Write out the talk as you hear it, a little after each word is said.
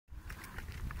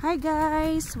Hi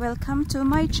guys, welcome to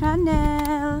my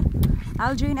channel,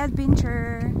 Aldrin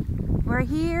Adventure. We're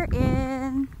here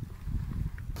in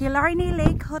Killarney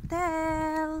Lake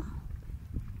Hotel.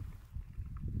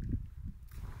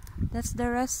 That's the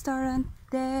restaurant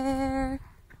there.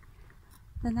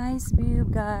 The nice view,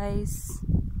 guys.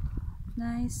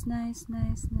 Nice.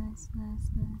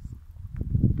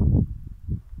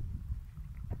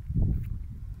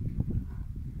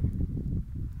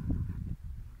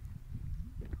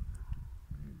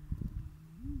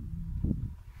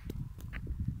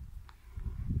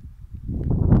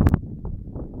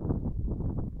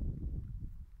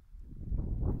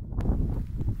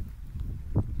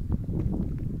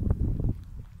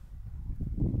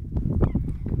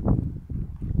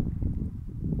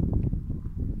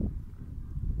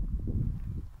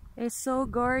 It's so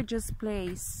gorgeous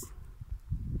place.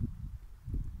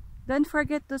 Don't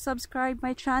forget to subscribe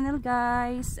my channel,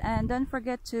 guys, and don't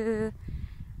forget to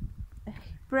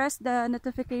press the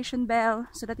notification bell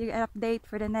so that you get update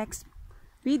for the next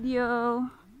video.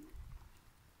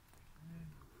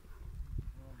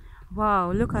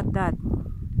 Wow, look at that.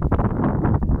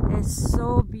 It's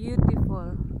so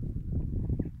beautiful.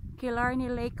 Killarney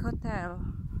Lake Hotel.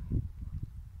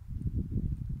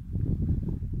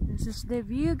 This is the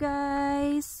view,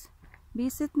 guys.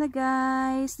 Visit na,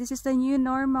 guys. This is the new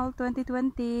normal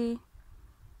 2020.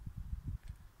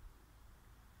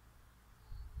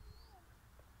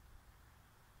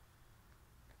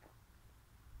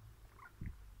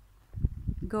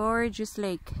 Gorgeous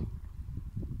lake.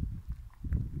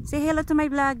 Say hello to my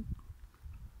vlog.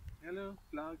 Hello,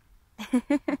 vlog.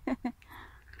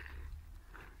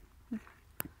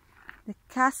 The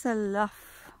castle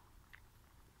loft.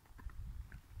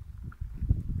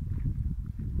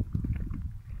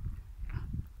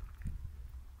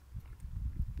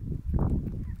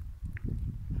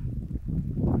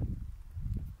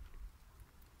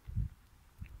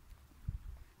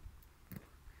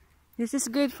 This is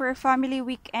good for a family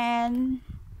weekend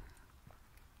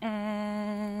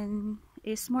and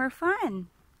it's more fun.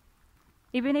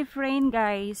 Even if rain,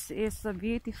 guys, it's a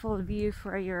beautiful view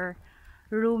for your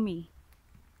roomie.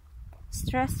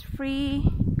 Stress-free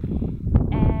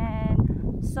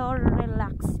and so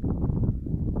relaxing.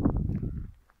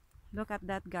 Look at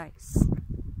that, guys.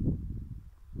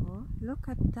 Oh, look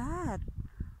at that.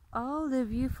 All the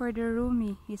view for the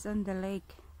roomie is on the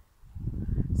lake.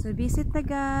 So visit na,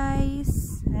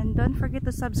 guys, and don't forget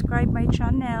to subscribe my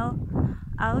channel,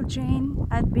 Aldrin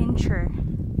Adventure.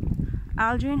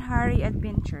 Aldrin Harry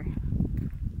Adventure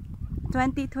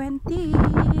 2020,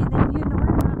 the new normal.